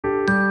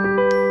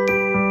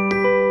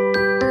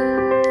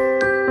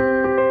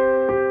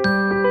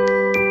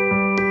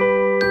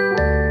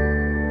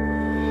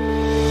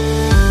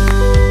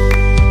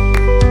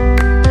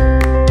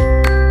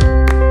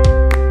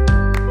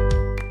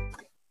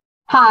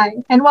Hi,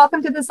 and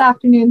welcome to this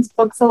afternoon's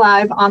Books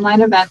Alive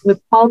online event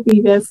with Paul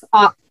Beavis,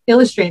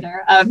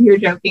 illustrator of You're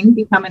Joking,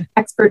 Become an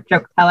Expert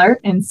Joke Teller,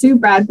 and Sue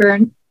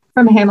Bradburn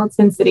from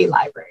Hamilton City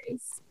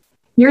Libraries.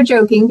 You're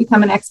Joking,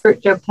 Become an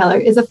Expert Joke Teller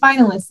is a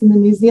finalist in the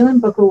New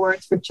Zealand Book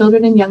Awards for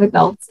Children and Young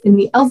Adults in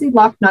the Elsie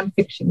Locke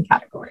Nonfiction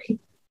category.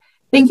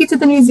 Thank you to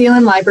the New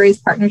Zealand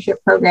Libraries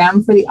Partnership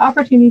Program for the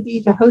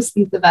opportunity to host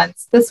these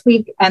events this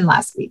week and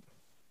last week.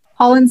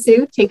 Paul and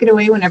Sue, take it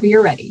away whenever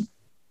you're ready.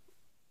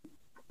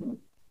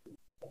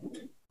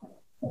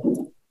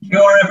 Kia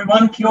ora,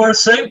 everyone. Kia ora,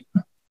 Sue.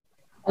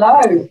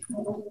 Hello.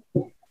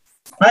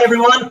 Hi,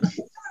 everyone.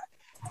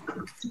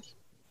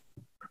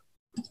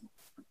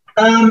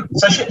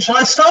 So shall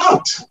I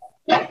start?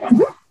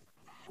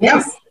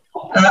 Yes.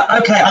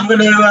 Okay, I'm going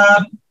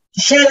to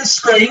share the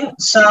screen.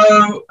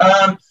 So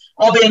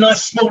I'll be a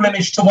nice small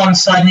image to one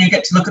side and you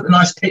get to look at the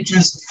nice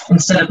pictures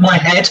instead of my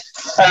head.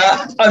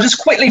 I'll just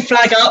quickly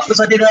flag up,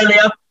 as I did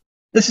earlier,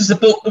 this is the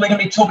book that we're going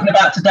to be talking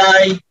about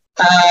today.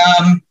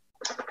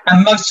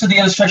 And most of the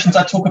illustrations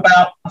I talk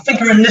about, I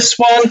think, are in this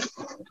one,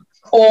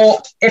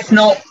 or if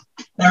not,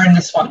 they're in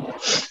this one.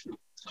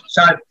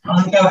 So I'm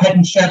going to go ahead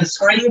and share the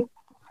screen.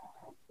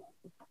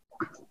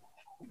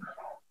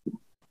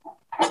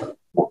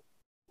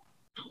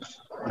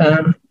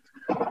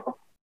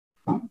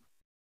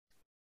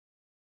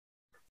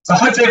 So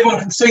hopefully everyone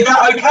can see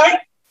that okay.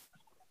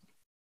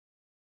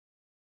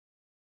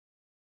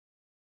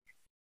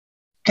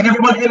 Can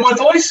everyone hear my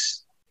voice?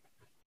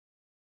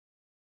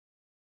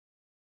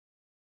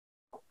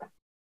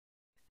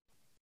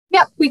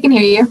 Yep, we can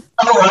hear you.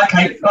 Oh, right,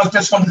 okay. I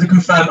just wanted to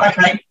confirm.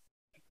 Okay.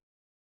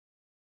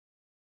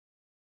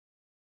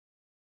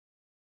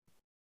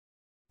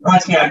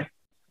 Rightio.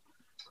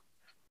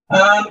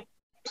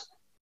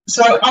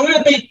 So I'm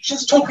going to be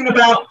just talking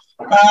about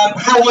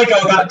how I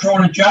go about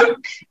drawing a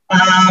joke.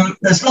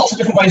 There's lots of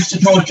different ways to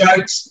draw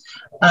jokes,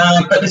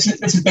 but this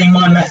has been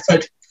my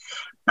method.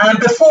 And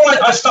before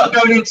I start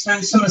going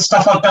into some of the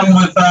stuff I've done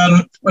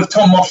with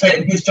Tom Moffat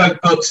and his joke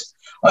books,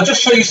 I'll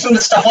just show you some of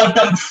the stuff I've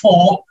done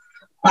before.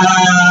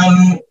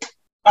 And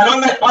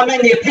I'm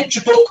mainly a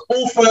picture book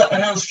author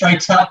and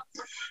illustrator,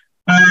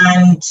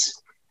 and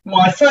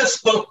my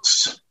first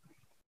books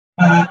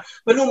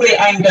were normally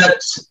aimed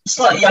at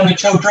slightly younger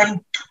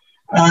children.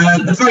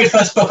 The very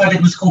first book I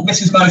did was called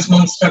Mrs. Moe's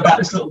Monster, about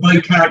this little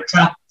blue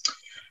character,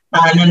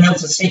 and then there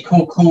was a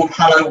sequel called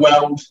Hello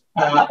World,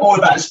 all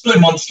about this blue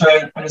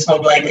monster and this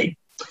old lady.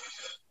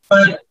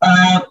 But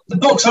the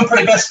books I'm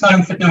probably best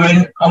known for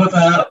doing are with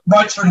a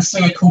writer and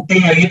singer called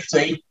Dino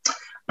Yipty.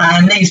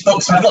 And these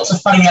books have lots of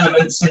funny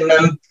elements in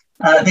them.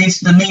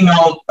 These are the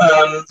Nemo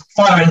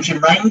fire engine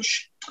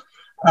range,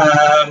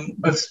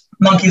 with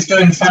monkeys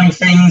doing funny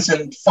things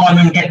and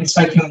firemen getting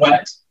soaking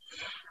wet.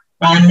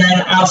 And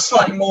then our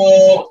slightly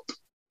more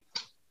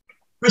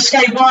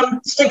risque one,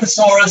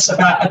 Stinkosaurus,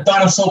 about a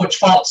dinosaur which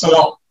farts a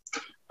lot,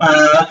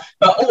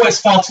 but always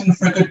farting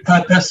for a good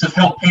purpose of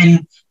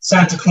helping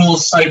Santa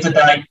Claus save the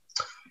day.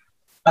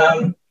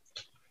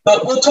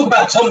 But we'll talk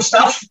about Tom's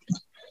stuff.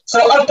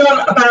 So I've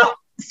done about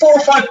 4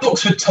 or 5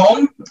 books with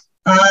Tom.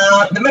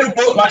 The middle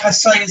book, like I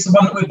say, is the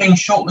one that we've been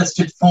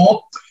shortlisted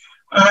for.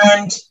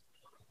 And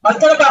I've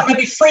done about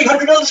maybe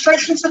 300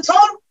 illustrations for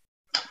Tom.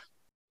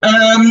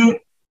 And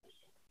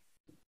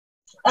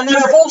they're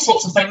of all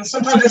sorts of things.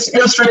 Sometimes it's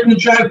illustrating a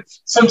joke.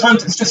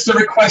 Sometimes it's just a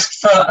request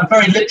for a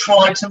very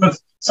literal item of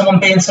someone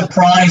being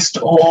surprised,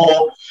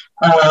 or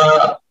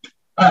a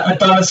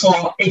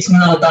dinosaur eating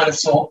another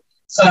dinosaur.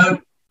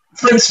 So,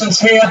 for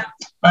instance, here,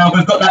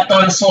 we've got that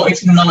dinosaur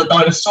eating another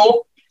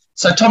dinosaur.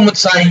 So Tom would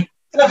say,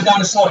 another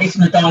dinosaur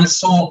eating a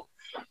dinosaur,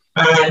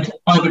 and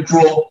I would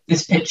draw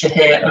this picture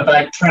here of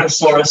a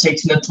Tyrannosaurus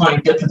eating a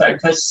tiny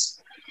Diplodocus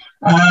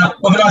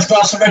with a nice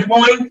glass of red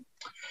wine,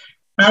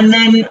 and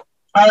then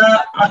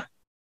a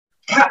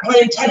cat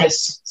playing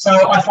tennis.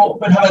 So I thought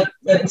we'd have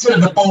instead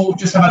of the ball,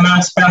 just have a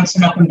mouse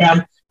bouncing up and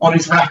down on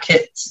his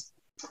racket.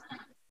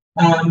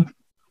 Sometimes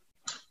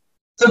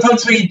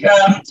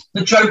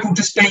the joke will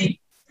just be,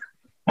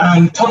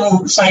 Tom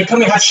will say, can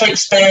we have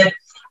Shakespeare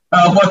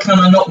working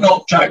on a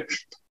knock-knock joke?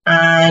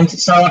 And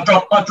so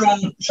I've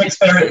drawn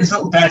Shakespeare at his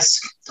little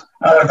desk,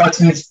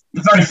 writing the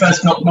very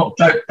first knock-knock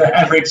joke that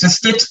ever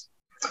existed.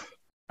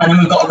 And then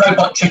we've got a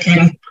robot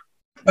chicken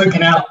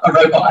pooping out a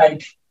robot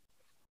egg.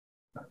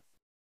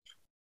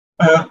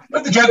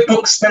 With the joke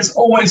books, there's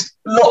always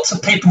lots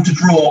of people to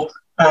draw.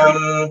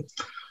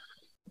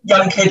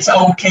 Young kids,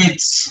 old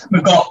kids.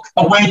 We've got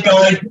a weird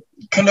guy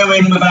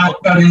canoeing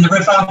without going in the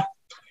river.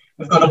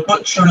 We've got a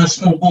butcher and a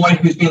small boy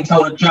who's being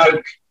told a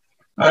joke.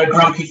 A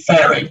grumpy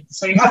fairy.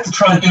 So you have to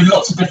try and do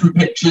lots of different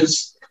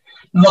pictures,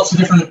 lots of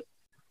different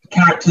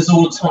characters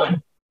all the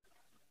time.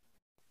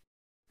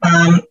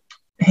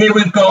 Here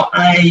we've got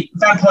a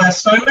vampire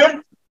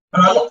snowman.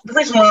 And the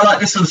reason why I like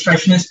this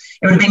illustration is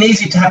it would have been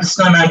easy to have the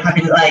snowman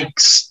having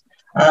legs,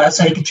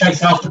 so he could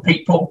chase after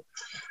people.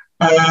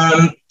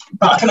 But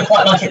I kind of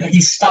quite like it that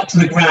he's stuck to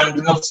the ground,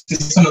 and obviously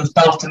someone's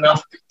daft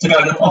enough to go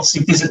and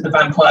obviously visit the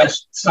vampire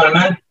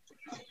snowman.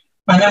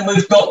 And then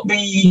we've got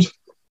the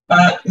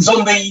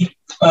zombie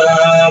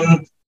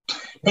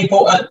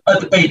people at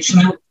the beach.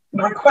 And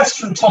the request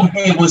from Tom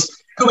here was,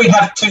 could we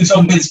have 2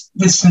 zombies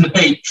visiting the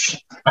beach?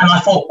 And I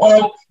thought,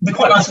 well, it'd be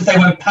quite nice if they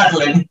went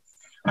paddling.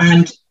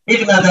 And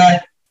even though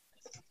they're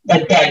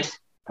dead,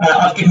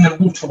 I've given them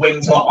water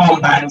wings or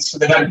armbands so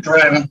they don't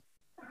drown.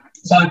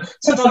 So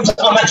sometimes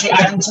I'm actually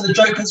adding to the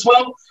joke as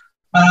well,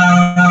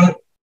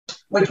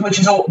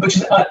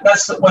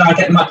 that's where I have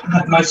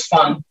the most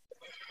fun.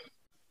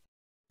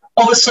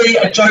 Obviously,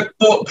 a joke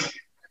book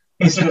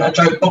isn't a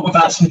joke book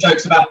without some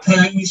jokes about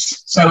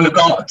poos. So we've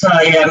got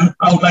a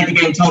old lady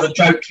being told a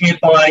joke here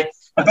by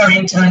a very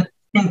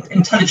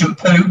intelligent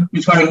poo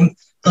who's wearing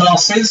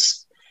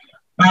glasses.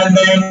 And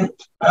then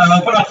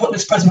when I put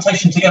this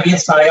presentation together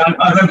yesterday,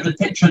 I remember the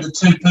picture of the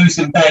 2 poos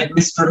in bed,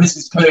 Mr. and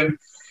Mrs. Poo.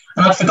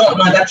 And I'd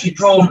forgotten I'd actually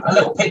drawn a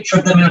little picture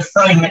of them in a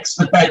frame next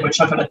to the bed,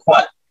 which I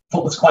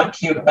thought was quite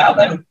cute about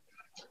them.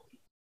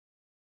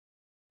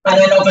 And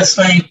then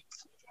obviously,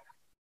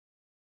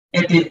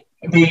 it'd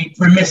be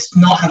remiss to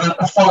not have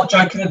a fart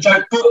joke in a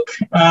joke book.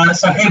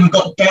 So here we've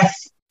got Death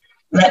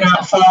letting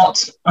out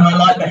fart, and I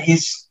like that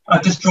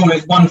I've just drawn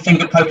his one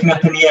finger poking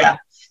up in the air.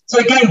 So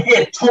again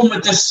here, Tom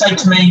would just say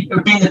to me, it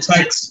would be in the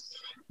text,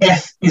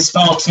 Death is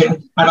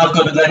farting, and I've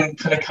got to then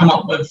kind of come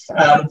up with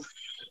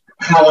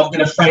how I'm going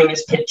to frame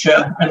this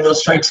picture and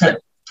illustrate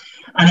it.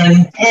 And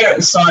then here at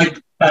the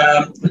side,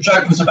 the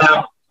joke was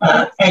about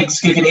eggs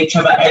giving each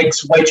other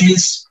eggs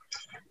wedges.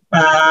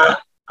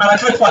 And I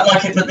kind of quite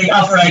like it that the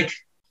other egg,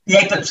 the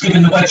egg that's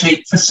giving the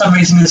wedgie, for some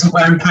reason isn't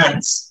wearing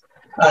pants,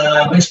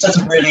 which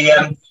doesn't really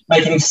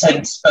make any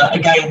sense. But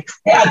again, it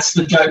adds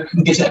to the joke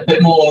and gives it a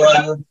bit more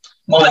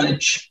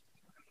mileage.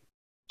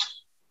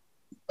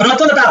 But I've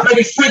done about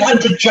maybe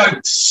 300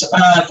 jokes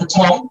for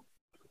Tom.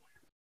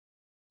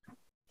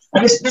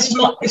 And this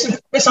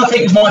I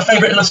think is my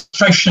favourite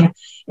illustration.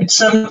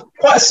 It's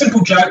quite a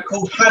simple joke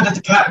called How Did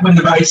the Cat Win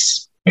the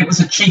Race? It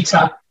was a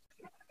cheetah.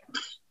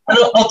 And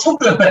I'll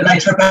talk a little bit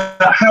later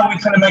about how we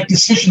kind of make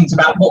decisions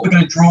about what we're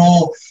going to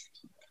draw.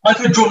 I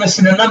could have drawn this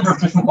in a number of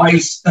different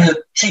ways,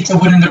 the cheetah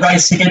winning the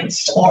race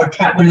against, or a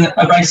cat winning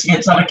a race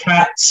against other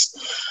cats.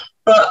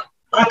 But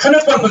I kind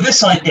of went with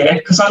this idea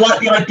because I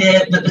like the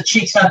idea that the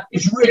cheetah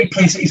is really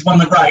pleased that he's won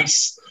the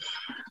race.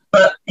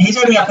 But he's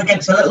only up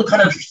against a little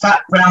kind of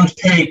fat, round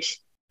pig,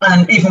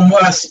 and even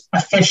worse, a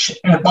fish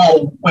in a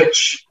bowl,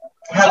 which,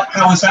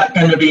 how is that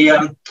going to be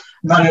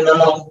running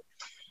along?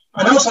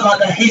 And I also like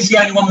that he's the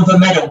only one with a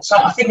medal. So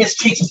I think this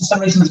cheetah, for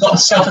some reason, has got a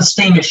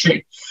self-esteem issue.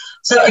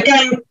 So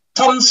again,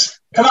 Tom's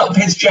come up with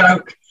his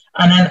joke,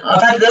 and then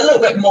I've added a little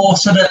bit more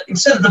so that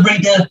instead of the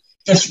reader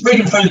just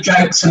reading through the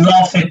jokes and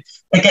laughing,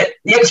 they get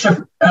the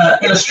extra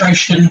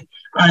illustration,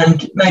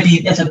 and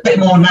maybe there's a bit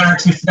more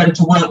narrative for them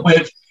to work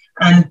with,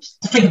 and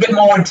to think a bit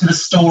more into the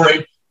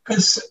story.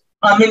 Because,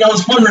 I mean, I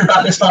was wondering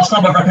about this last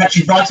night, whether I could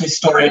actually write a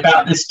story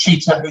about this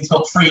cheetah who's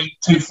got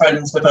 2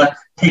 friends with a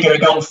pig and a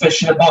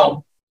goldfish in a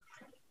bowl.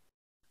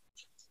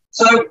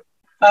 So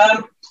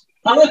I'm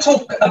going to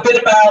talk a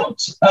bit about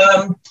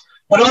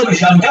when I was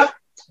younger,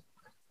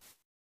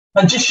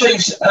 and just show you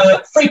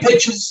 3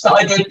 pictures that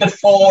I did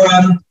before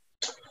I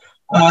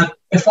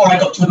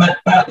got to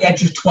about the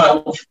age of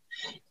 12.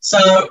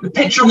 So the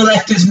picture on the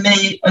left is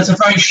me as a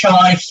very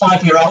shy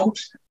 5-year-old.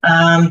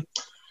 I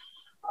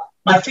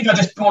think I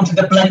just wanted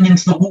to blend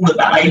into the wall at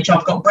that age.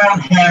 I've got brown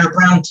hair, a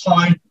brown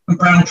tie, and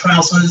brown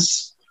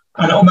trousers,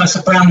 and almost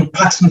a brown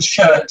patterned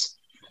shirt.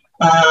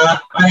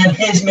 And then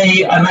here's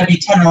me, maybe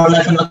 10 or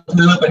 11, looking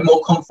a little bit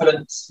more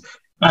confident.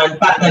 And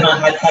back then I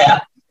had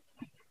hair.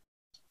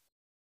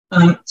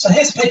 So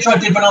here's a picture I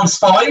did when I was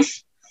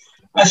 5.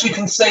 As you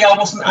can see, I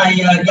wasn't a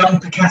young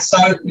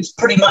Picasso. It's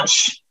pretty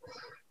much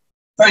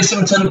very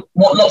similar to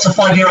what lots of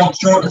 5-year-olds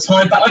draw at the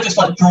time, but I just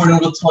like drawing all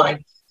the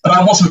time. But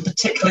I wasn't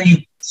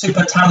particularly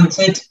super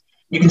talented.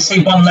 You can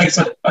see one leg's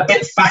a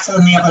bit fatter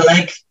than the other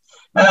leg.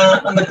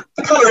 And the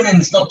colouring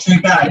in is not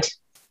too bad.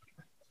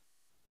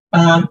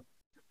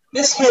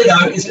 This here,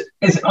 though, is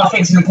I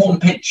think it's an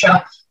important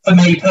picture for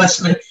me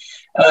personally.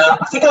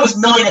 I think I was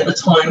 9 at the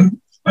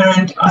time,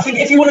 and I think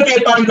if you want to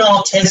be a budding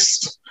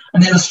artist,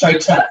 an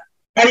illustrator,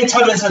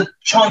 anytime there's a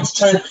chance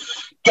to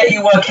get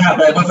your work out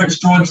there, whether it's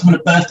drawing someone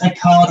a birthday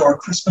card or a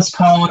Christmas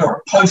card or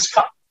a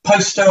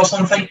poster or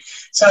something.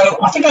 So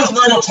I think I was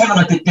 9 or 10 when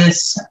I did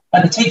this,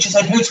 and the teacher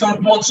said, who's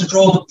wants to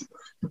draw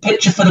the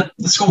picture for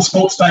the school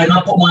sports day? And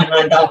I put my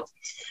hand up,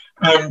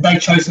 and they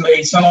chose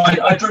me. So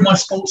I drew my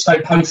sports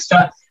day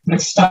poster, and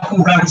it stuck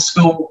all around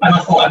school, and I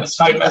thought I was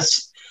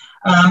famous.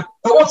 But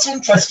what's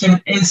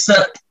interesting is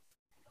that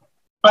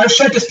I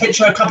showed this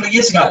picture a couple of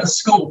years ago at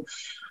school,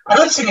 and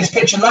I've seen this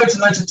picture loads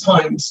and loads of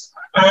times.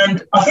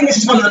 And I think this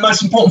is one of the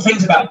most important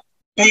things about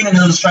being an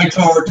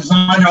illustrator or a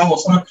designer or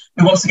someone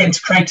who wants to get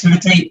into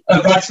creativity,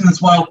 writing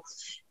as well,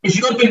 is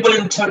you've got to be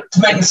willing to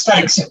make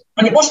mistakes.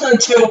 And it wasn't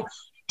until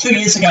 2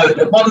 years ago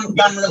that one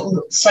young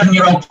little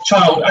 7-year-old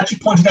child actually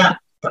pointed out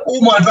that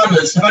all my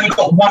runners have only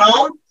got one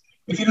arm.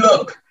 If you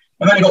look,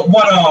 they've only got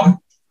one arm.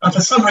 And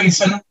for some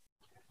reason,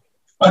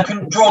 I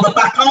couldn't draw the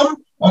back arm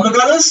on the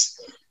runners.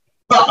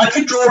 but I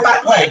could draw a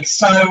back leg.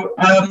 So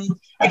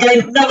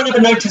again, no one ever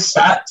noticed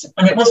that,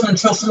 and it wasn't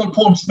until someone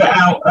pointed it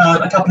out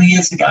a couple of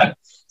years ago.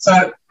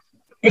 So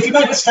if you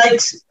make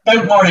mistakes,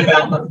 don't worry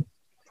about them.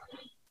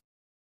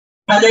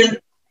 And then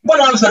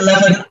when I was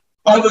 11,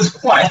 I was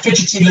quite a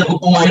fidgety little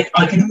boy.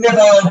 I could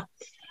never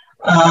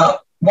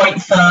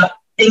wait for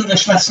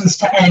English lessons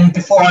to end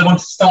before I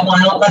wanted to start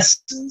my art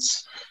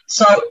lessons.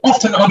 So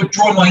often I would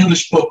draw my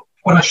English book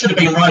when I should have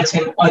been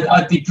writing.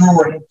 I'd be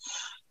drawing.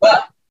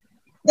 But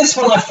this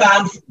one I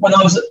found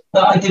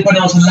I did when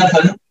I was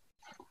 11.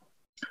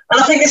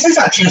 And I think this is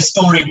actually a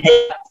story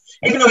here,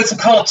 even though it's a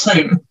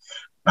cartoon.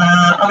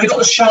 And we've got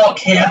the shark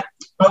here.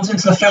 I was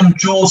into the film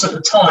Jaws at the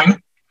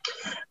time.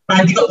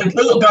 And you've got the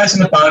little guys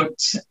in the boat.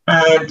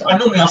 And I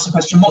normally ask the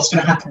question, what's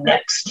going to happen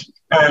next?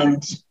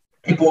 And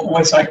people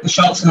always say, the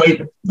shark's going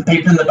to eat the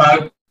people in the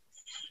boat.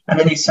 And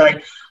then you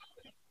say,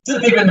 do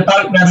the people in the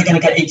boat know they're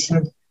going to get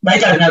eaten? They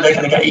don't know they're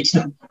going to get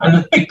eaten. And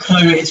the big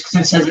clue is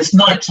because it says it's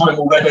night time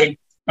already.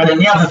 And then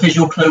the other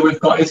visual clue we've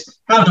got is,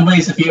 how do we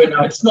as a viewer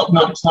know it's not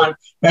night time,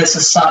 there's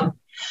the sun?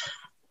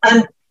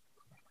 And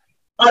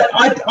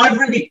I'm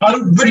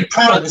really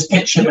proud of this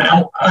picture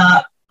now.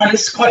 And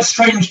it's quite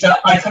strange that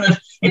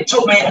it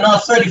took me another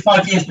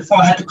 35 years before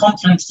I had the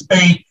confidence to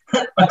be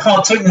a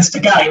cartoonist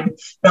again,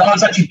 that I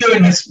was actually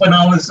doing this when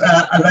I was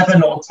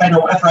 11 or 10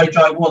 or whatever age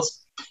I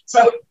was.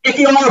 So if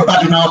you are a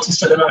budding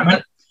artist at the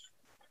moment,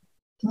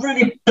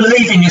 really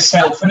believe in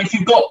yourself. And if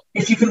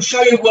you can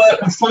show your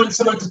work and find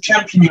someone to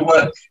champion your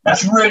work,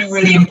 that's really,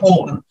 really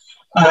important.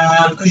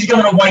 Because you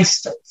don't want to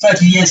waste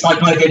 30 years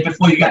like I did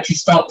before you actually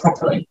start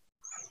properly.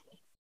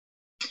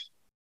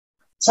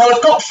 So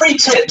I've got 3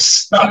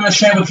 tips that I'm going to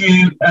share with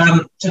you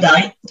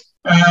today.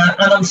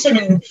 And I'm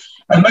assuming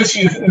most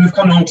of you who've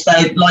come along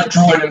today like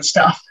drawing and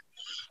stuff.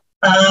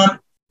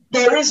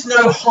 There is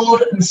no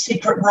hard and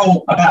secret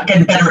rule about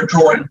getting better at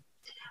drawing.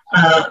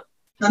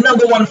 The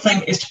number one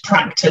thing is to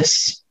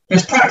practice.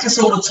 Just practice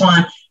all the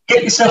time.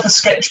 Get yourself a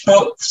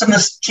sketchbook, some of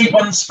the cheap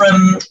ones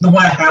from the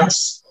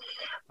warehouse.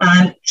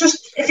 And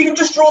if you can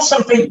just draw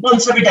something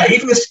once every day,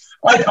 even if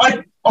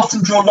I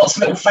often draw lots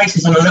of little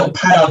faces on a little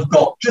pad I've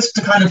got, just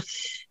to kind of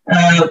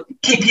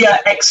keep your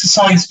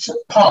exercised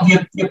part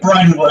of your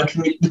brain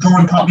working, the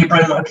drawing part of your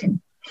brain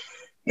working.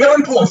 The other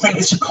important thing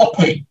is to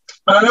copy.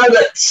 And I know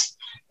that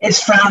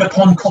it's frowned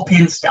upon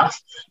copying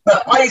stuff,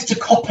 but I used to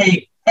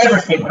copy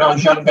everything when I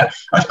was younger.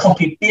 I'd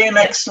copy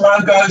BMX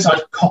logos,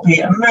 I'd copy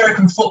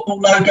American football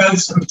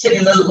logos, and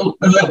particularly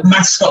the little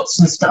mascots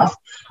and stuff.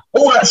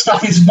 All that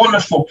stuff is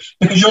wonderful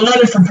because you're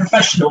learning from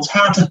professionals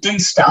how to do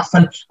stuff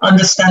and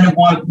understanding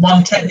why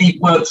one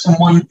technique works and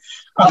one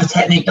other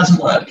technique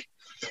doesn't work.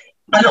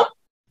 And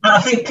I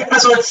think,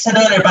 as I said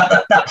earlier about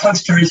that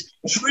poster,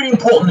 it's really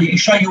important that you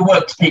show your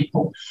work to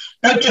people.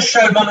 Don't just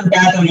show mum and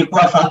dad or your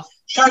brother.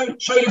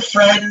 Show your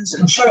friends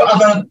and show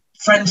other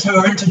friends who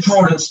are into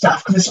drawing and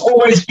stuff, because it's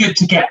always good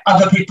to get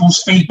other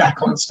people's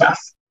feedback on stuff.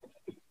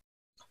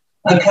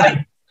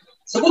 Okay,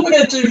 so what we're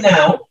going to do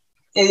now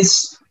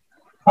is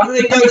I'm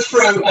going to go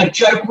through a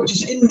joke which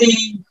is in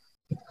the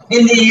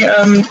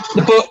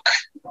book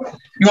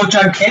You're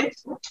Joking,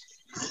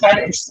 and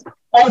it's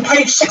on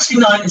page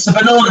 69. It's a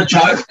banana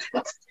joke,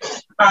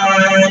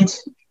 and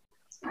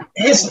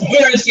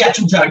here is the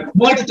actual joke.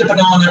 Why did the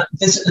banana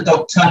visit the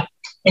doctor?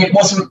 It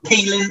wasn't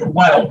peeling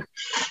well.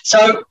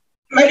 So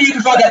maybe you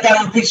can write that down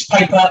on a piece of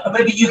paper, or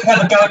maybe you can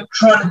have a go at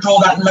trying to draw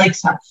that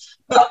later.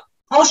 But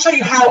I'll show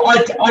you how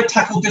I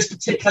tackled this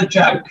particular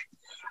joke.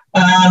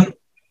 And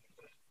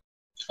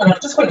I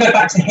just want to go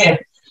back to here.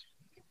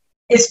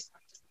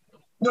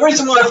 The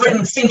reason why I've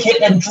written think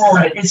it and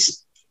draw it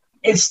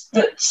is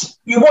that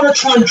you want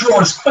to try and draw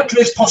as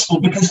quickly as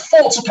possible, because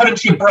thoughts are coming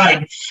to your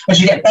brain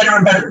as you get better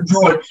and better at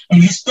drawing, and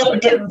you just got to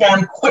get them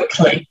down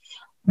quickly,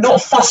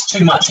 not fuss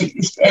too much.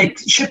 It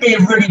should be a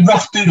really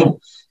rough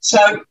doodle.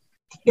 So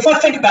if I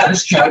think about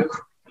this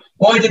joke,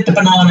 why did the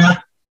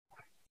banana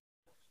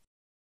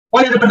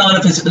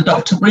visit the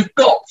doctor? We've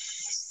got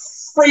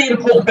 3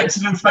 important bits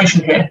of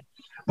information here.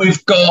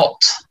 We've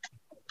got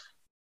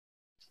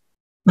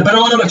the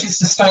banana, which is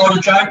the star of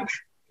the joke.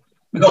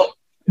 We've got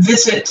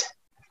visit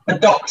the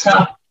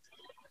doctor,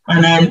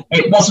 and then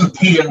it wasn't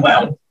peeling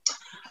well.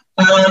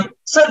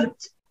 So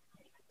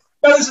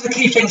those are the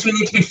key things we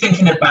need to be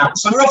thinking about.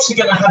 So we're obviously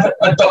going to have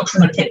a doctor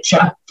in a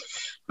picture,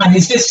 and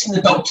he's visiting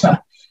the doctor.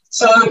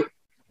 So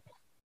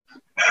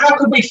how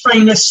could we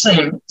frame this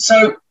scene?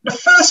 So the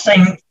first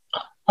thing,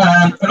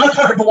 and I can't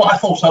remember what I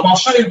thought of, I'll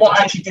show you what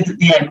I actually did at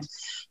the end.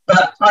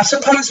 But I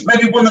suppose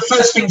maybe one of the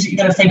first things that you're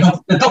going to think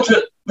of,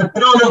 the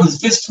banana was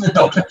visiting the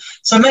doctor.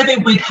 So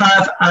maybe we'd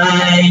have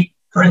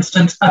for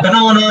instance, a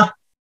banana.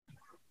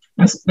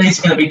 These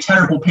are going to be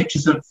terrible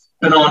pictures of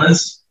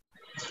bananas.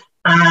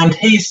 And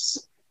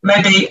he's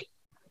maybe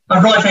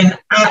arriving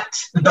at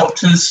the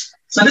doctor's.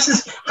 So this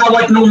is how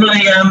I'd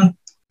normally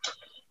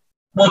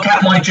work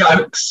out my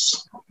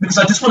jokes, because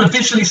I just want to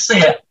visually see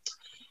it.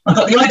 I've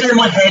got the idea in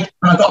my head,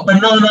 and I've got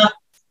banana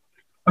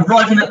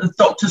arriving at the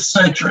doctor's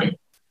surgery.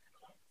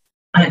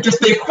 And it'd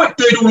just be a quick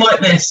doodle like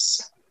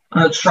this.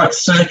 And I'd strike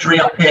surgery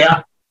up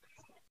here.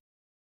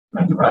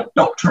 maybe write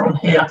doctor on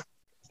here.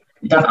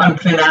 You'd have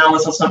opening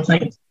hours or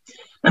something.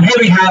 And here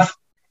we have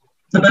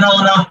the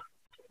banana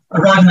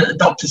arriving at the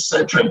doctor's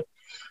surgery.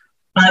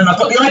 And I've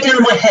got the idea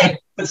in my head,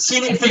 but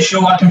seeing it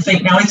visual, I can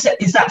think, now, is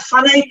that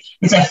funny?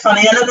 Is there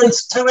funny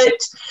elements to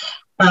it?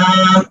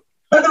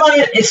 At the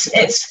moment,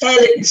 it's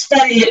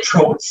fairly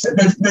literal.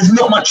 There's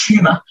not much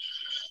humour.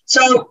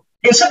 So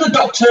instead of the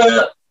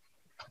doctor,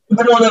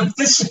 banana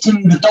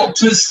visiting the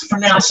doctors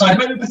from the outside,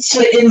 maybe we could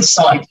sit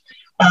inside.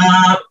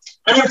 And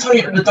every time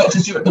you get to the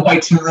doctors, you're at the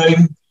waiting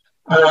room.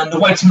 The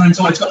waiting room's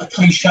always got the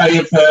cliche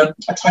of a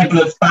table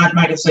of bad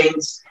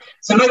magazines.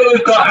 So maybe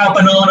we've got our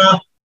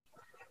banana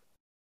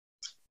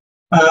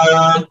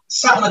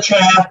sat on a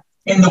chair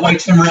in the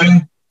waiting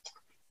room.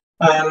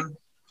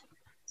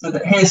 So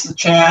that here's the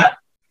chair,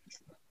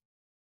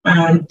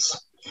 and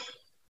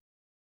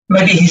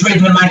maybe he's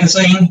reading a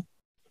magazine.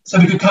 So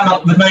we could come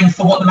up with a name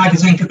for what the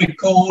magazine could be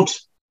called,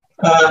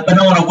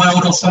 Banana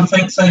World or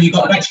something. So you've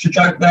got an extra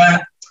joke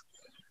there,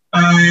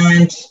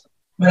 and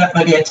we have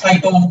maybe a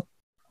table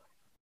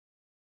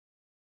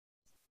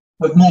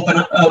with more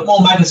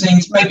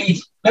magazines.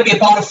 Maybe a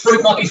bowl of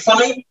fruit might be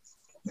funny,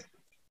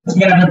 because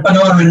we have a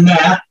banana in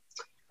there.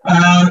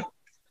 And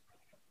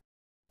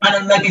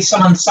then maybe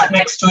someone sat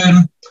next to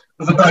him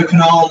with a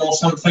broken arm or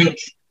something.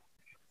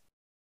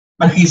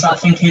 And he's like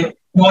thinking,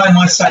 why am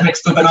I sat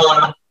next to a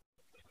banana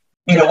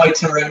in a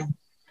waiting room?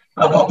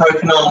 I've got a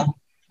broken arm.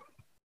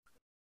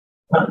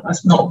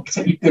 That's not a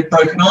particularly good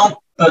broken arm,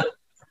 but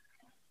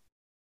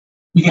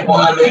you get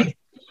what I mean.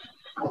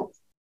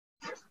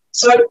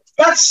 So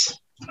that's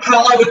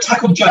how I would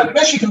tackle joke.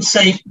 As you can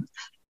see,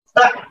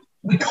 that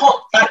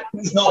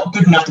is not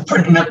good enough to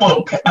print in a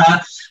book.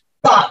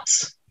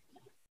 But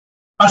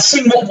I've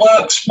seen what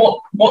works,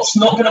 what's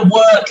not going to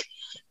work.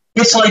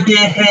 This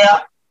idea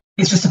here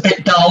is just a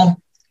bit dull.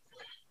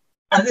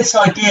 And this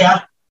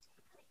idea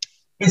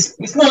is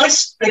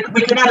nice.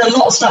 We can add a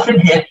lot of stuff in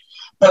here.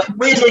 But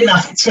weirdly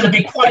enough, it's going to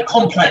be quite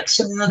complex.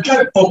 And in the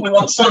joke book, we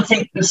want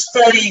something that's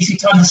fairly easy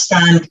to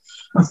understand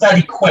and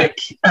fairly quick.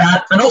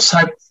 And also,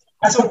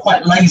 as I'm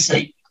quite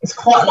lazy, it's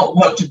quite a lot of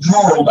work to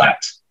draw all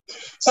that.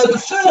 So the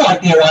third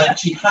idea I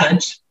actually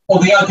had, or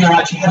the idea I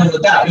actually had on the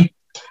day,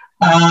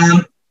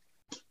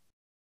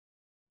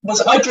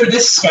 was I drew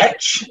this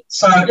sketch.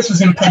 So this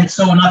was in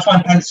pencil, and I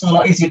find pencil a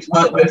lot easier to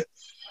work with.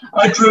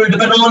 I drew the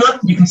banana,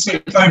 you can see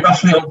it very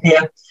roughly on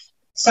here,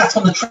 sat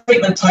on the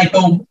treatment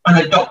table, and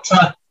a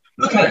doctor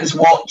looking at his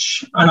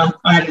watch, and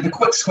I added a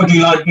quick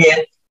squiggly line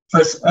here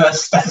for a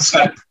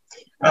stethoscope.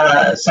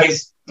 So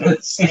he's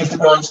seeing if the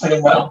banana's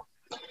feeling well.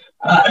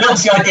 And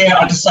that's the idea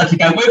I decided to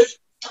go with.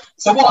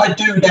 So what I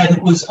do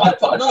then was I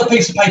put another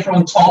piece of paper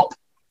on top,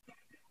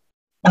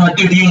 and I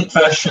do the ink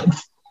version.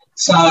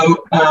 So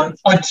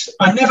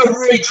I never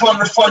really try and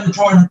refine the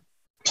drawing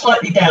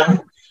tightly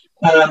down.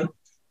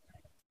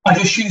 I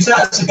just use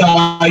that as a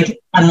guide,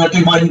 and I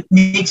do my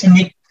neat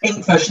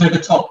ink version at the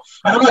top.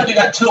 And I might do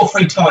that 2 or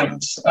 3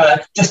 times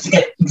just to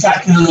get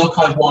exactly the look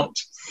I want.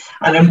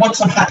 And then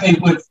once I'm happy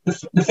with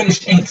the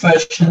finished ink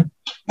version,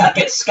 that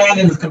gets scanned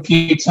in the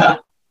computer,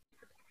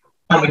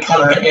 and we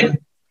colour it in.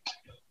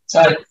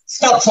 So it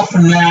starts off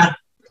from there,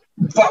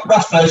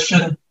 rough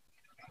version,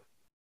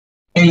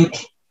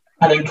 ink,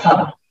 and then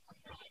colour.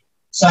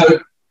 So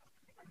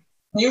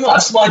you might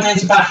have some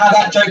ideas about how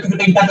that joke could have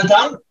been better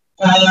done.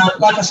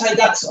 Like I say,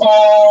 that's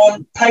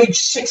on page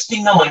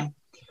 69.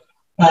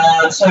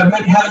 So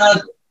maybe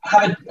have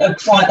a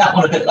try at that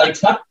one a bit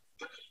later.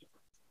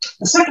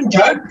 The second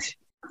joke,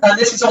 and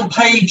this is on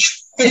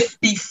page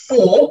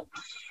 54,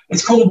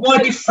 it's called Why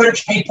Do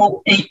French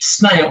People Eat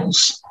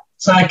Snails?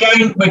 So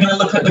again, we're going to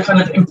look at the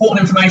kind of important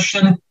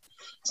information.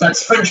 So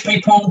that's French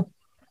people,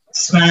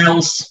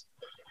 snails,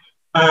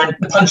 and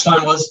the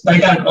punchline was they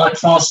don't like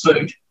fast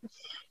food.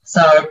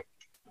 So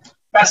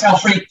that's our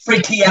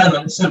three key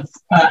elements of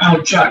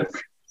our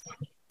joke.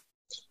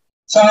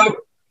 So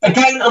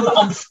again,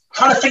 I'm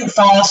trying to think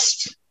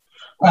fast.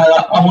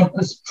 I want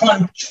to try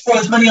and throw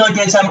as many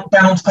ideas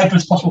down onto paper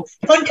as possible.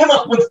 If I can come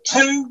up with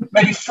 2,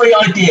 maybe 3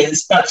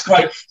 ideas, that's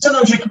great.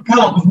 Sometimes you can come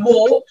up with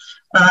more,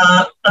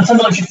 and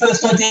sometimes your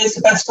first idea is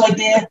the best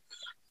idea,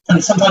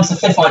 and sometimes the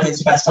 5th idea is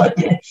the best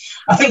idea.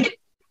 I think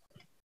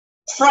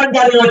throwing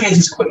down the ideas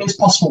as quickly as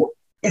possible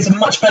is a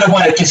much better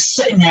way of just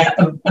sitting there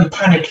and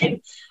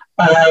panicking.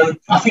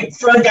 I think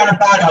throwing down a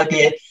bad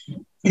idea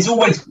is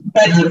always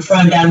better than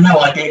throwing down no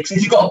idea, because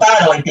if you've got a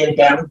bad idea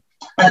down,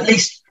 at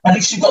least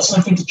you've got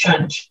something to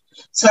change.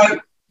 So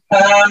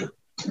I've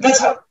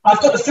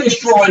got the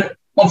finished drawing,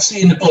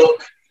 obviously, in the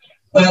book,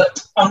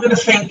 but I'm going to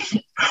think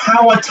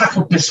how I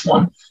tackled this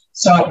one.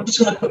 So I'm just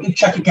going to quickly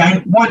check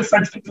again. Why do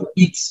French people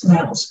eat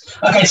snails?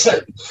 Okay, so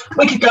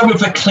we could go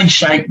with a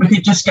cliche. We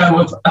could just go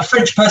with a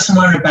French person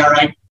wearing a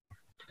beret.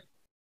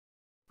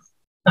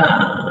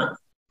 And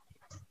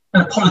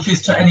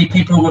apologies to any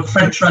people with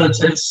French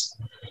relatives.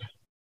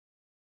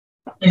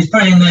 He's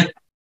wearing the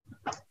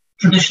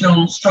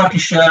traditional stripy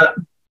shirt,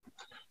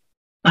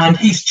 and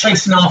he's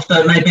chasing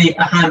after maybe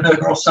a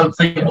hamburger or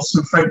something, or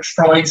some French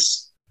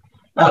fries.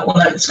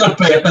 Well, it's got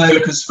to be a burger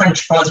because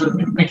French fries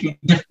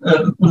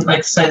wouldn't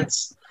make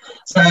sense.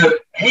 So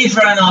he's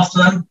running after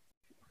them.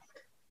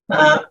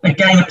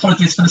 Again,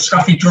 apologies for the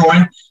scruffy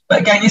drawing,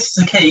 but again, this is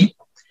the key.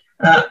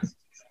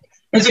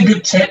 Here's a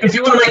good tip. If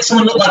you want to make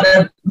someone look like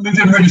they're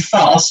moving really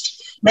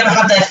fast, never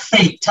have their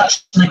feet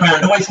touching the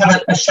ground. Always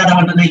have a shadow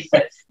underneath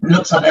it. It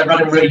looks like they're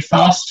running really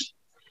fast.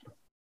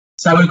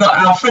 So we've got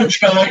our French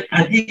guy,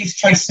 and he's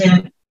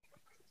chasing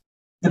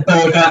the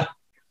burger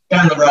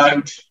down the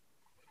road.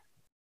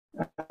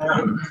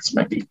 Let's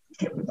maybe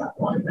get rid of that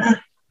line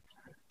there.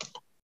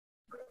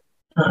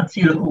 A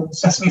few little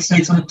sesame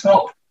seeds on the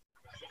top.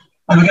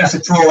 And we're going to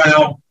have to draw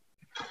our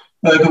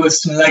burger with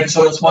some legs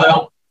on as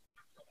well.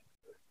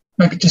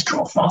 Maybe just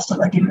draw a faster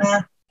leg in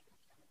there.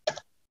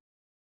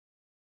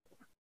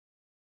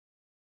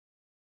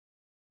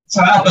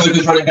 So our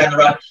burger's running down the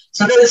road.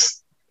 So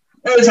there's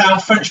our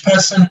French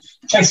person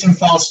chasing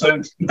fast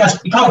food. He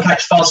can't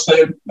catch fast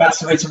food. That's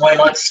the reason why he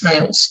likes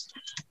snails.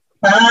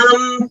 But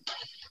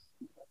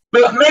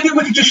maybe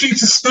we could just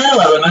use the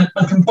snail element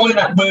and combine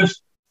that with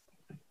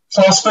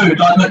fast food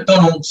like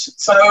McDonald's.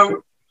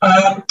 So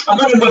I'm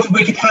wondering whether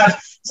we could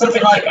have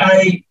something like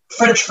a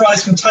French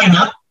fries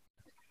container,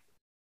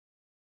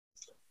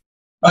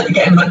 like you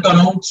get in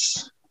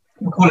McDonald's.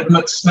 We'll call it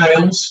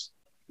McSnails.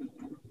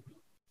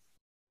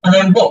 And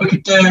then what we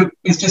could do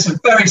is just a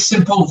very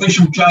simple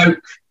visual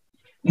joke,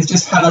 is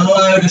just have a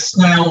load of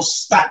snails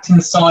stacked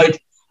inside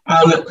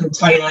our little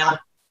container,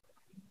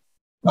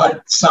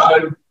 like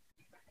so.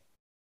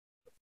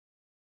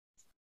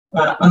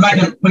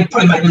 And we'd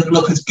probably make them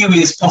look as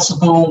gooey as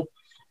possible,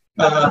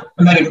 and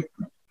maybe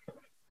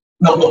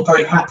not look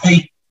very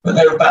happy that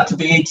they're about to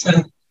be eaten.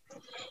 And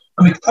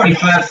we could probably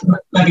have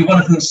maybe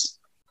one of them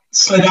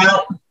slid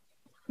out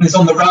and is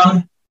on the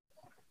run.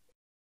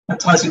 That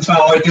ties into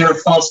our idea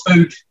of fast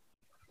food.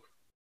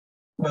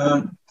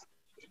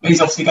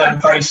 He's obviously going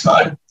very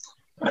slow.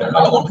 And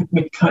another one could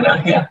be coming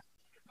out here.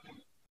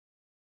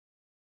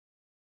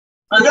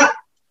 And that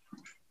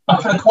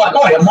I kind of quite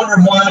like. I'm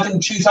wondering why I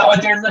didn't choose that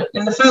idea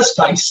in the first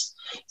place.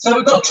 So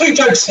we've got two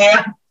jokes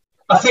here.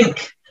 I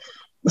think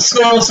the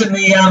snails in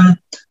the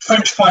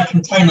French fry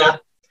container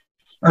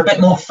are a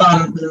bit more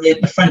fun than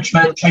the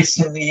Frenchman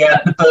chasing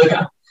the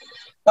burger.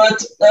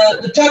 But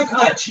the joke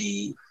I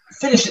actually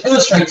finished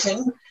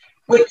illustrating,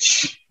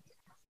 which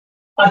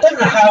I don't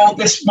know how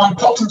this one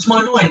popped into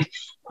my mind.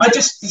 I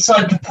just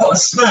decided to put a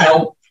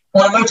snail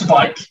on a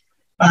motorbike.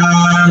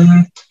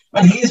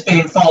 And he is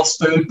being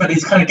fast food, but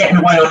he's kind of getting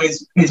away on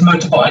his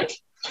motorbike.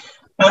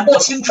 And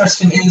what's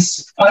interesting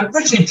is I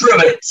originally drew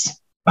it.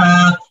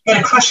 He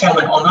had a crash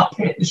helmet on up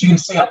here, as you can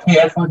see up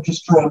here, if I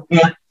just draw it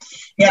here.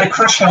 He had a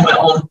crash helmet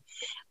on.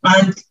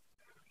 And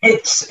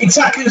it's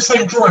exactly the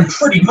same drawing,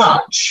 pretty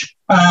much.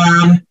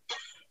 But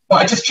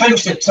I just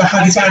changed it to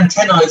have his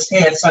antennae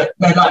here, so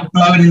they're like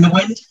blowing in the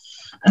wind.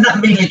 And that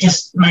immediately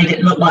just made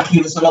it look like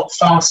he was a lot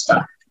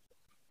faster.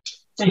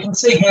 So you can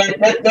see here,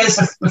 there's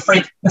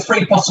the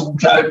three possible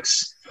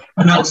jokes,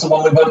 and that was the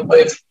one we went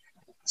with.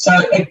 So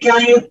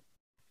again,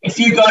 if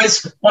you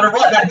guys want to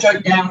write that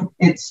joke down,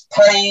 it's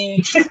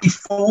page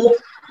 54,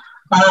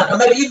 and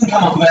maybe you can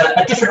come up with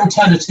a different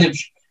alternative,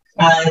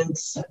 and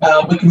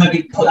we can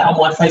maybe put that on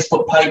my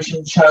Facebook page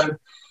and show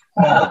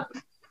how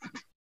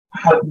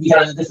it can be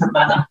done in a different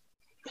manner.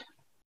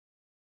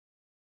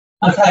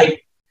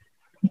 Okay,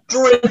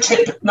 drawing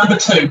tip number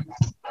 2.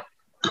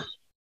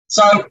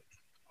 So,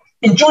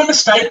 enjoy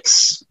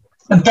mistakes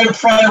and don't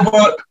throw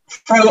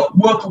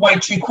work away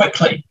too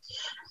quickly.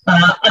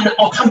 And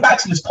I'll come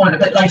back to this point a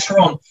bit later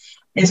on.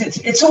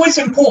 It's always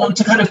important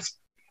to kind of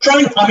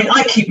try. I mean,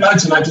 I keep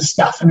loads of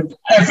stuff, and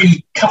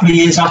every couple of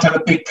years I have to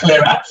have a big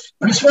clear out.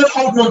 But it's worth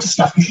holding on to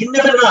stuff because you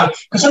never know.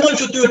 Because sometimes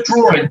you'll do a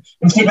drawing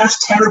and think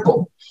that's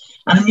terrible,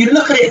 and then you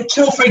look at it in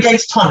 2 or 3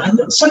 days' time,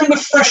 and suddenly with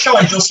fresh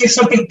eyes you'll see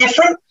something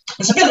different.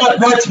 It's a bit like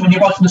writing when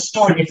you're writing a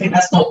story and you think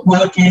that's not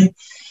working.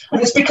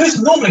 And it's because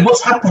normally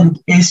what's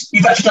happened is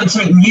you've actually done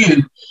something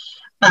new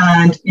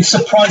and you've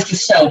surprised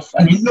yourself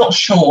and you're not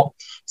sure.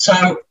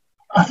 So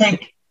I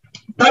think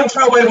don't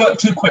throw away work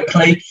too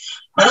quickly.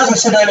 And as I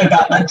said earlier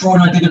about that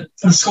drawing I did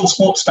for the school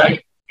sports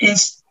day,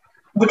 is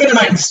we're going to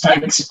make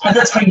mistakes, and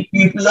that's how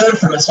you learn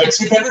from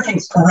mistakes. If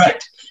everything's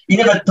correct, you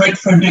never break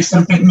through and do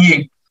something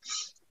new.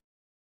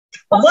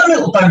 And one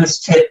little bonus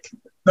tip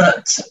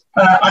that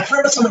I can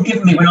remember someone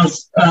giving me when I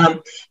was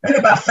maybe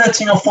about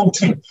 13 or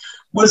 14,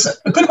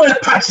 was a good way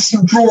of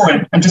practicing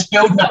drawing and just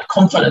building up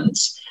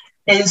confidence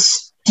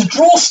is to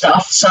draw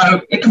stuff.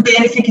 So it can be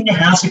anything in your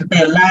house. It could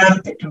be a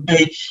lamp. It could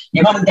be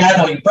your mum and dad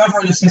or your brother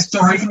or your sister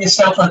or even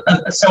yourself,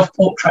 a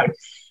self-portrait.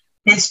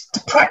 Is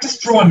to practice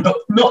drawing but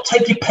not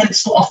take your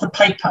pencil off the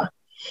paper,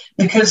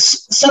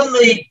 because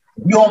suddenly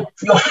your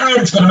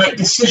hand's going to make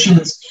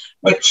decisions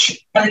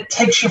and it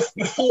takes your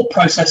thought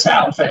process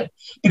out of it.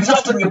 Because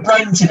often your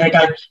brain's in there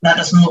going, that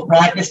doesn't look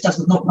right, this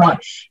doesn't look right.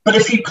 But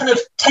if you kind of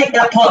take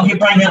that part of your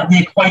brain out of the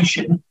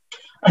equation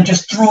and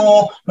just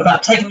draw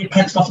without taking your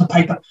pencil off the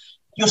paper,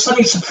 you'll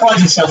suddenly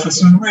surprise yourself with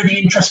some really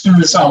interesting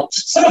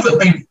results. Some of it will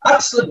be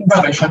absolutely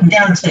rubbish, I can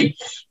guarantee,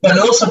 but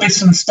there'll also be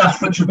some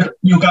stuff which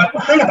you'll go,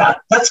 well, hang about,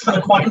 that's kind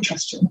of quite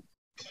interesting.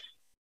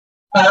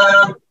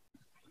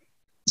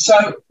 So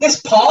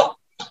this part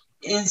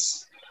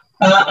is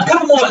a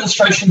couple more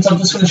illustrations I'm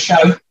just going to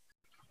show.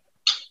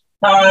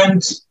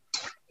 And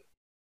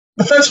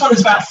the first one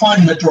is about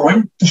finding the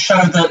drawing to show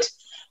that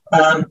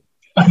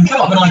I can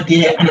come up with an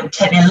idea and it will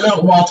take me a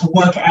little while to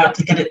work it out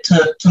to get it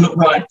to look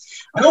right.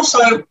 And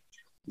also,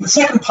 the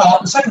second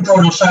part, the second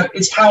drawing I'll show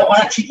is how I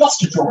actually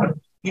lost a drawing.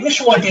 The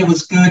initial idea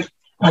was good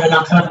and then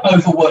I kind of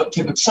overworked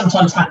it, which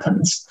sometimes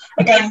happens.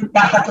 Again,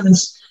 that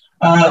happens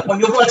when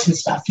you're writing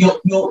stuff.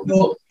 Your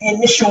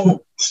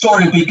initial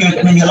story will be good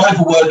and then you'll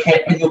overwork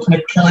it and you'll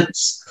kind of kill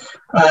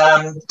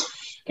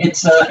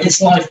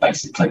its life,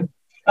 basically.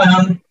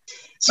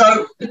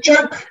 So the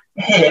joke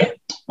here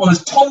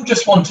was Tom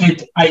just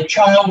wanted a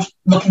child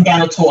looking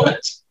down a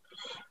toilet.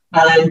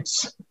 And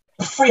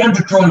the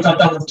 300 drawings I've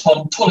done with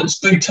Tom, toilets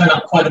do turn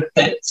up quite a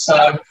bit.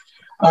 So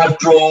I've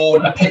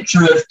drawn a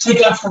picture of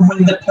Tigger from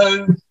Winnie the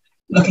Pooh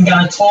looking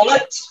down a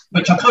toilet,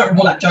 which I can't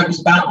remember what that joke was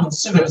about. I'm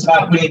assuming it was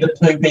about Winnie the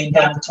Pooh being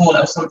down the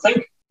toilet or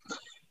something.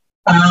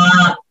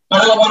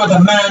 Another one of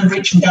a man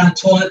reaching down the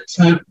toilet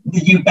to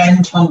the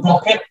U-bend to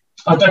unblock it.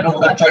 I don't know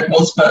what that joke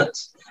was, but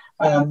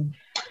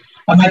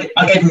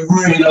I gave him a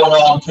really long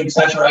arm to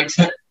exaggerate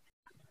it.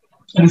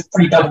 It was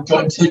pretty double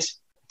jointed.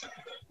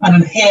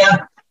 And then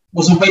here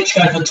was a witch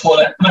going to the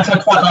toilet. And I kind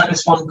of quite like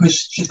this one because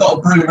she's got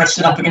a broom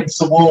rested up against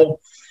the wall.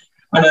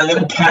 And her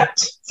little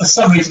cat, for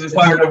some reason, is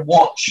wearing a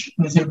watch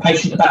and is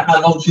impatient about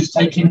how long she's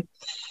taking.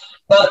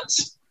 But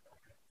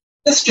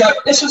this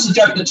was a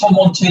joke that Tom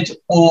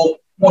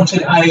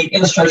wanted an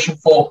illustration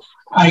for,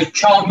 a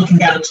child looking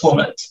down a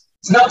toilet.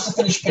 So that was the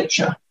finished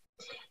picture.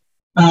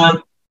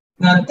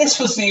 Now, this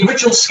was the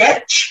original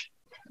sketch.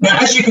 Now,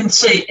 as you can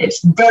see,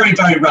 it's very,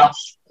 very rough.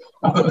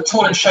 I've got the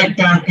toilet shape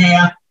down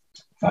here.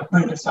 If I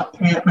bring this up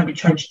here, maybe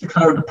change the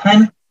colour of the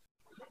pen.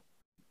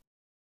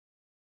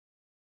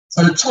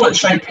 So the toilet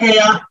shape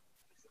here,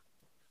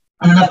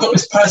 and then I've got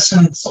this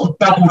person sort of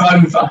doubled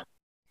over,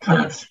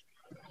 kind of,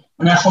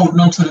 and they're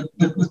holding onto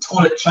the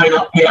toilet chain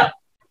up here.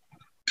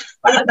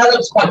 And that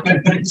looks quite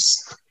good, but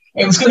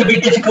it was going to be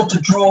difficult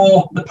to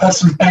draw the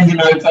person bending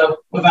over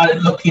without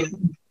it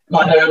looking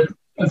like they're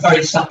a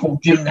very supple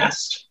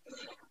gymnast.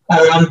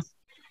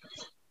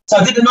 So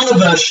I did another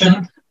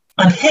version,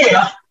 and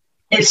here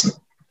it's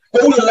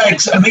all the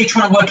legs are me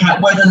trying to work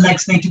out where the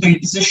legs need to be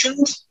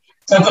positioned.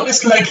 So I've got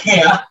this leg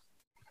here.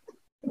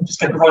 I'll just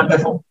get the right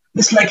level.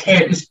 This leg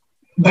here is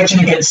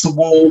wedging against the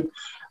wall,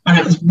 and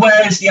it was,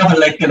 where is the other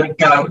leg going to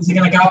go? Is it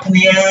going to go up in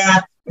the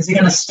air? Is it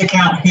going to stick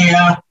out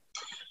here?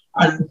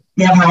 And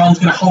the other arm's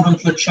going to hold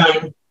onto the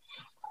chain.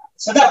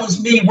 So that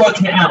was me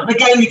working it out. And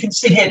again, you can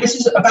see here, this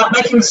is about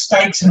making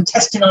mistakes and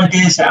testing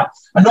ideas out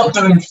and not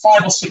doing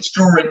 5 or 6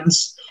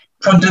 drawings,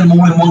 trying to do them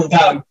all in one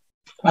go.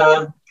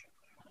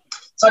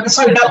 So I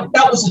decided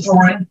that was the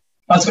drawing.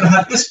 I was going to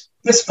have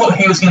this foot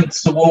here was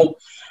against the wall.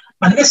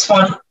 And this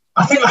one,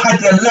 I think I had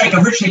the leg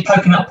originally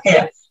poking up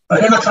here,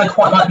 but then I kind of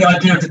quite like the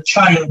idea of the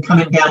chain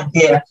coming down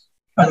here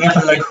and the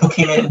other leg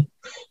hooking in.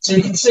 So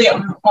you can see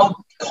I'm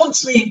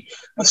constantly,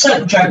 with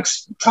certain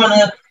jokes,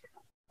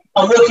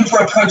 I'm working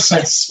for a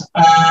process.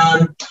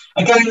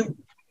 Again,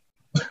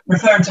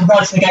 referring to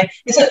writing again,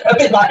 it's a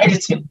bit like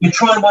editing. You're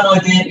trying one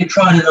idea, you're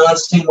trying another,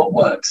 seeing what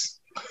works.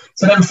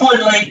 So then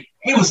finally,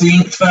 here was the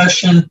inked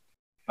version,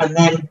 and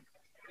then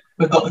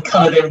we've got the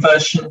coloured in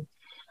version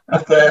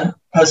of the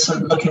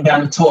person looking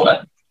down the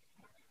toilet.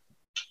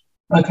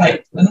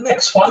 Okay, the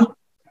next one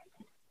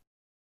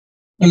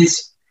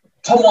is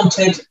Tom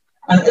wanted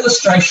an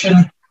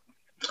illustration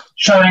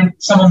showing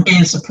someone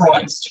being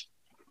surprised.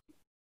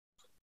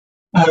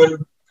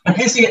 And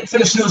here's the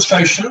finished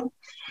illustration,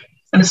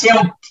 and it's the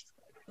old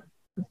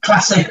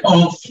classic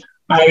of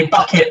a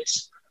bucket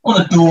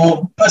on the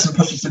door, person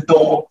pushes the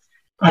door,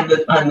 and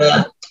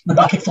the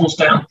bucket falls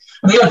down.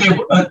 And the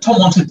idea Tom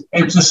wanted,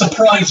 it was a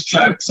surprise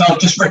joke, so I've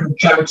just written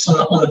jokes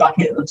on the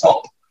bucket at the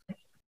top.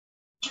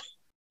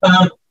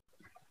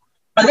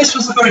 And this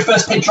was the very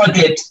first picture I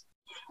did.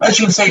 As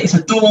you can see, it's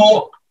a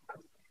door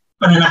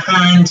and then a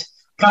hand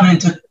coming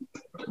to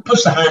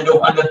push the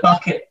handle and a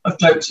bucket of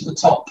jokes at the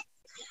top.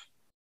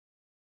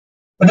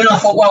 But then I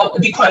thought, well,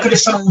 it'd be quite good if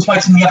someone was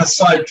waiting on the other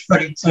side,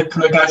 ready to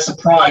kind of go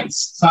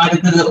surprise. So I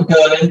added the little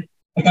girl in.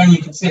 Again,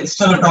 you can see it's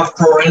still a rough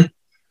drawing.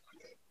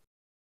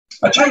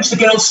 I changed the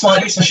girl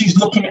slightly, so she's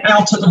looking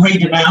out at the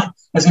reader now,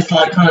 as if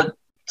like kind of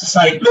to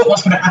say, look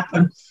what's going to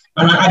happen.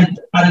 And I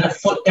added a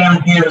foot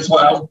down here as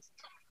well.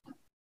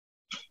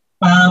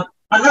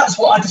 And that's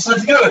what I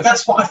decided to go with.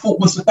 That's what I thought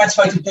was the best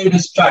way to do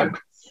this joke.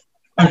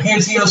 And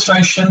here's the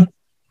illustration.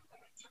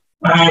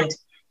 And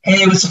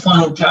here was the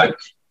final joke.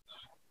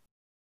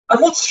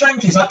 And what's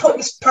strange is I put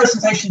this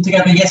presentation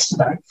together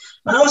yesterday,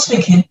 and I was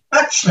thinking,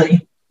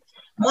 actually,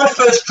 my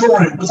first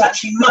drawing was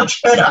actually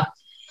much better.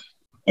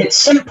 It's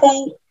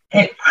simple.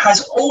 It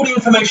has all the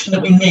information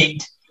that we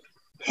need.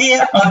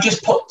 Here, I've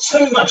just put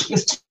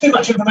there's too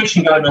much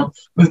information going on.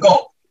 We've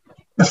got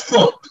the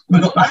foot,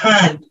 we've got the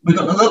hand, we've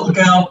got the little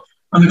girl,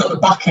 and we've got the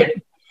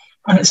bucket.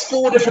 And it's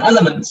 4 different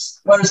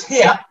elements. Whereas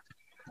here,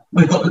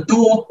 we've got the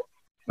door,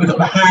 we've got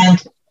the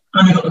hand,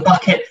 and we've got the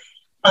bucket.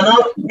 And I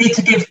need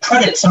to give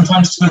credit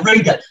sometimes to the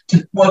reader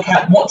to work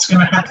out what's going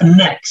to happen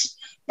next.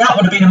 That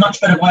would have been a much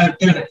better way of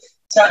doing it.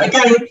 So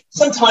again,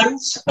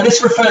 sometimes, and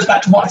this refers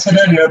back to what I said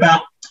earlier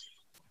about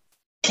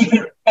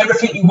keeping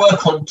everything you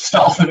work on to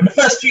start off with. In the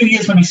first few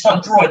years when you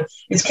start drawing,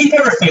 is keep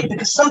everything,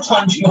 because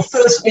sometimes your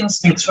first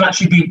instincts will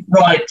actually be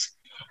right.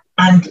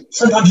 And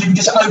sometimes you can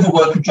just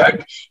overwork a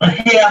joke. And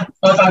here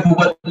I've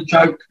overworked the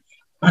joke,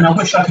 and I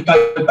wish I could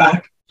go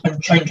back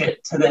and change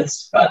it to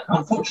this. But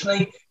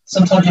unfortunately,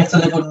 sometimes you have to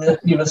live with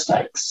your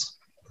mistakes.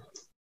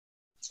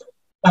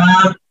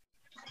 And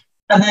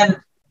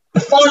then the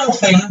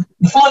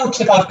final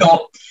tip I've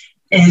got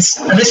is,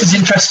 and this is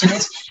interesting,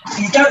 is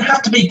you don't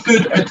have to be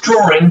good at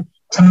drawing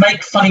to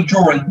make funny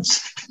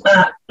drawings.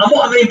 And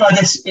what I mean by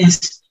this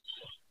is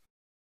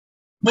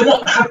we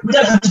don't have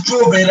to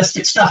draw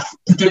realistic stuff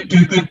to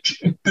do good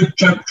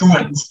joke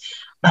drawings.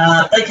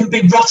 They can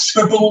be rough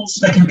scribbles,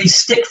 they can be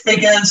stick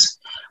figures,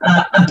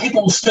 and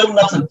people will still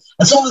love them,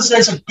 as long as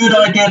there's a good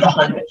idea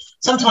behind it.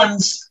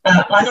 Sometimes,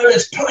 I know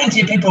there's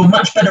plenty of people who are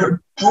much better at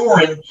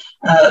drawing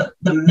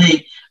than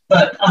me,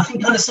 but I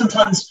think kind of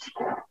sometimes,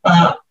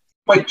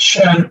 which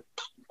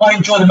I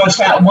enjoy the most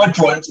out of my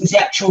drawings, is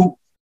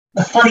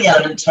the funny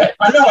element to it.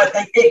 I know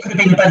it could have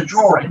been a better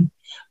drawing,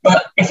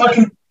 but if I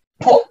can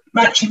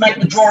actually make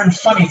the drawing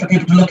funny for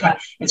people to look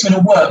at, it's going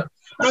to work.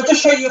 And I'll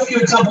just show you a few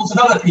examples of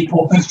other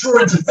people whose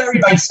drawings are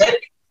very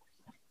basic.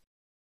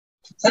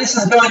 So this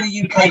is a guy in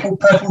the UK called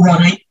Purple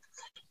Ronnie,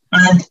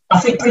 and I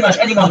think pretty much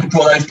anyone could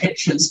draw those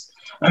pictures.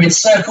 I mean,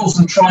 circles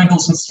and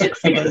triangles and stick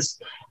figures,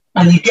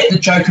 and you get the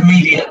joke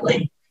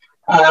immediately.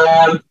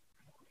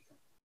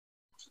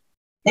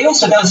 He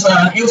also goes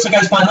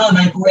by another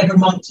name called Edward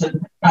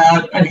Monckton,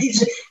 and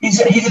he's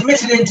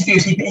admitted in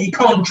interviews he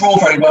can't draw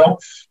very well,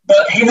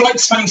 but he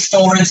writes funny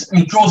stories and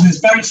he draws these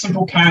very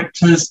simple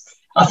characters.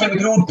 I think we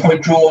can all probably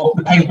draw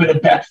the Penguin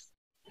of Death.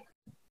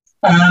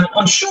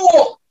 I'm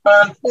sure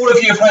all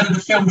of you have heard of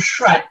the film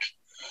Shrek,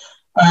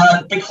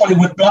 big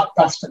Hollywood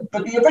blockbuster,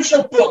 but the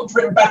original book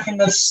written back in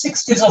the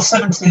 60s or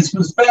 70s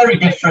was very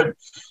different.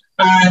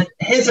 And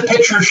here's a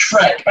picture of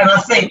Shrek, and I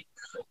think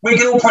we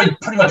can all probably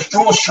pretty much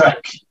draw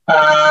Shrek.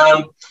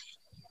 I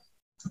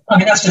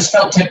mean, that's just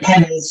felt tip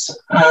pens,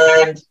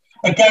 and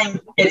again,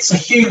 it's a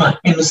humour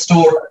in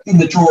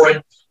the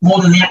drawing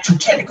more than the actual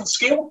technical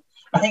skill.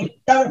 I think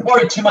don't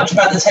worry too much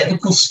about the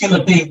technical skill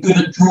of being good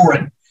at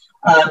drawing.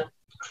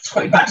 Let's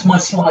put it back to my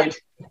slide.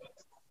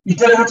 You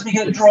don't have to be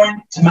good at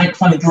drawing to make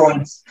funny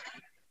drawings.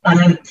 And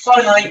then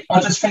finally,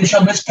 I'll just finish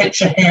on this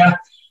picture here,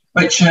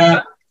 which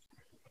has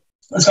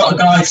got a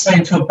guy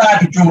saying to a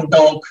badly drawn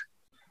dog,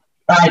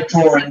 bad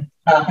drawing.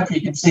 Hopefully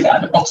you can see that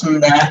at the bottom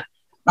there.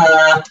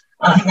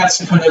 I think that's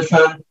the kind of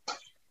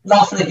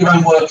laughing at your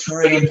own work is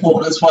really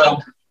important as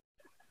well.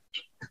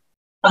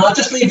 And I'll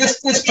just leave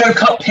this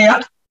joke up here.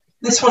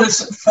 This one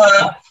is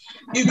for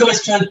you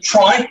guys to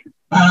try.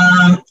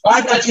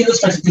 I've actually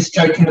illustrated this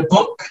joke in the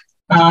book.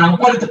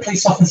 Why did the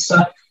police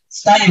officer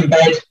stay in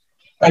bed?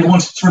 They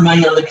wanted to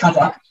remain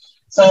undercover.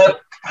 So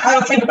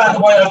have a think about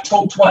the way I've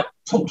talked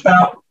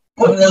about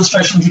putting an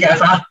illustration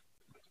together.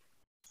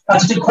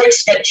 To do quick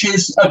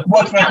sketches of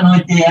working out an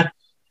idea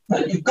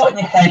that you've got in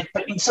your head,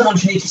 but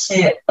sometimes you need to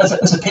see it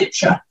as a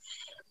picture.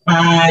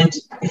 And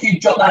if you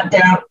jot that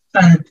down,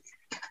 and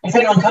if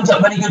anyone comes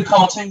up with any good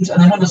cartoons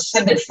and they want to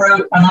send it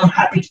through, and I'm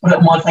happy to put it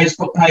on my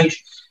Facebook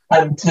page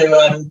and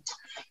to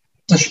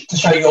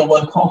show your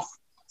work off.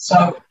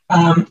 So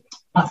I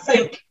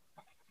think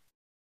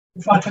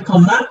if I click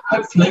on that,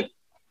 hopefully,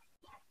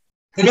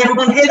 did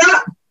everyone hear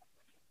that?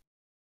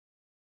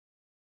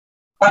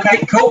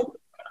 Okay, cool.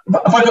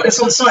 Have I got this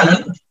on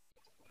silent?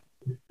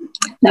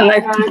 No.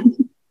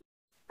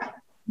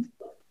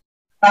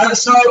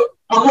 So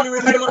I'm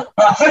wondering if anyone,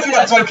 hopefully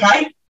that's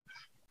okay.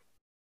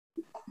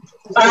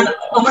 And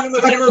I'm wondering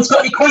if anyone's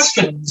got any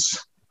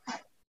questions.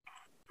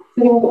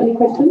 Anyone got any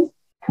questions?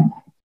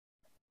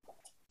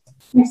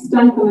 Yes,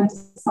 don't go into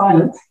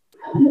silence.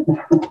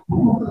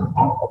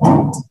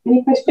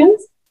 Any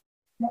questions?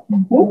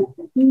 No?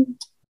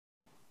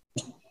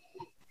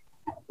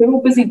 We're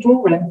all busy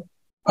drawing.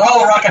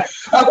 Oh, right, okay.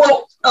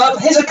 Well,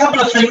 here's a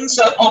couple of things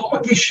that I'll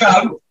quickly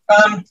show.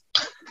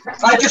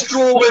 I just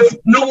draw with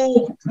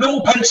normal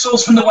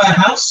pencils from the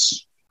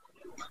warehouse.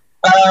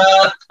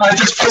 I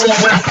just draw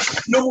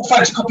with normal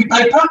photocopy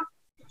paper,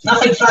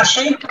 nothing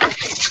flashy.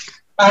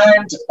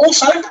 And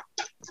also,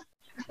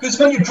 because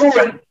when you're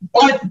drawing,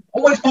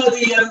 always buy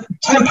the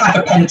 10-pack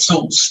of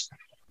pencils.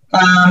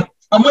 And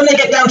when they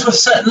get down to a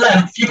certain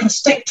length, you can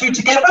stick 2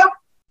 together.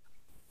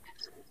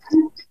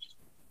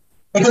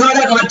 Because I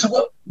don't like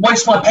to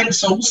waste my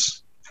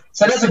pencils.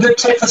 So there's a good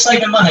tip for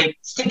saving money.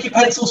 Stick your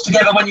pencils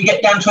together when you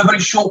get down to a very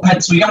short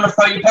pencil. You don't want to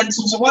throw your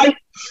pencils away.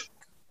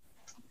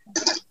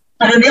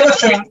 And then the other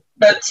thing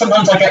that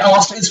sometimes I get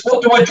asked is,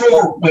 what do I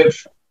draw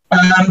with?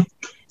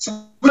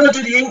 So when I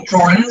do the ink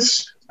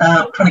drawings,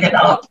 trying to get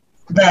that up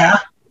there,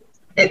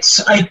 It's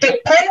a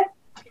dip pen,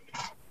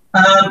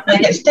 and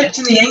it gets dipped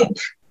in the ink,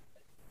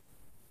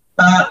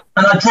 and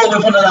I draw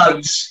with one of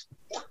those.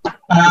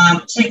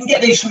 So you can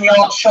get these from the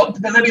art shop.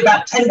 They're maybe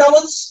about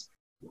 $10,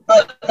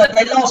 but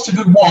they last a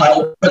good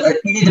while, but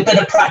you need a bit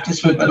of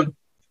practice with them.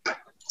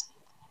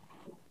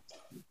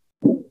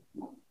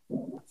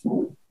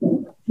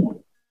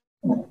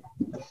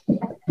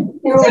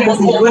 Has anyone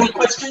got any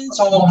questions,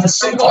 or has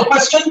Sue got a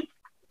question?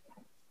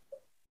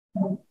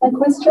 No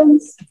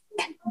questions?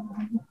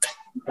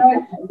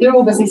 No. You're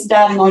all busy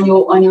starting on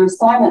your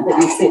assignment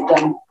that you set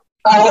them.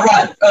 Oh, all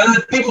right.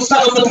 People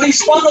start on the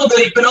police one, or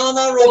the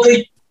banana, or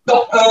the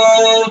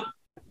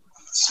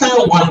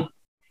snail one?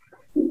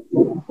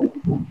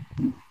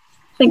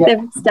 I think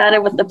they've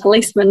started with the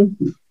policeman.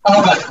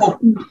 All right, cool.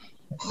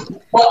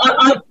 Well,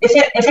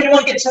 if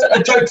anyone gets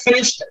a joke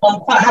finished, I'm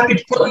quite happy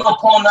to put them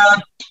up on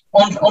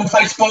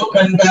Facebook,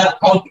 and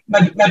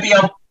maybe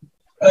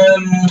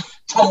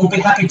Tom will be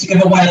happy to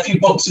give away a few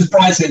books as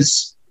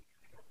prizes.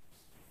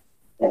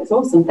 That's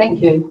awesome.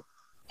 Thank you.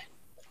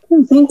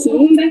 Oh, thank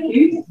you. Thank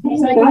you.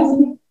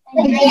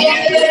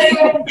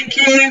 Thank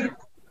you.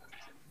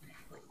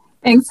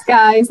 Thanks,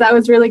 guys. That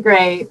was really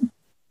great.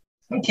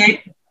 Thank you.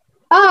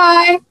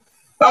 Bye.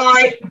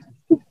 Bye.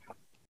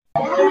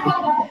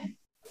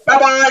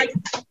 Bye-bye.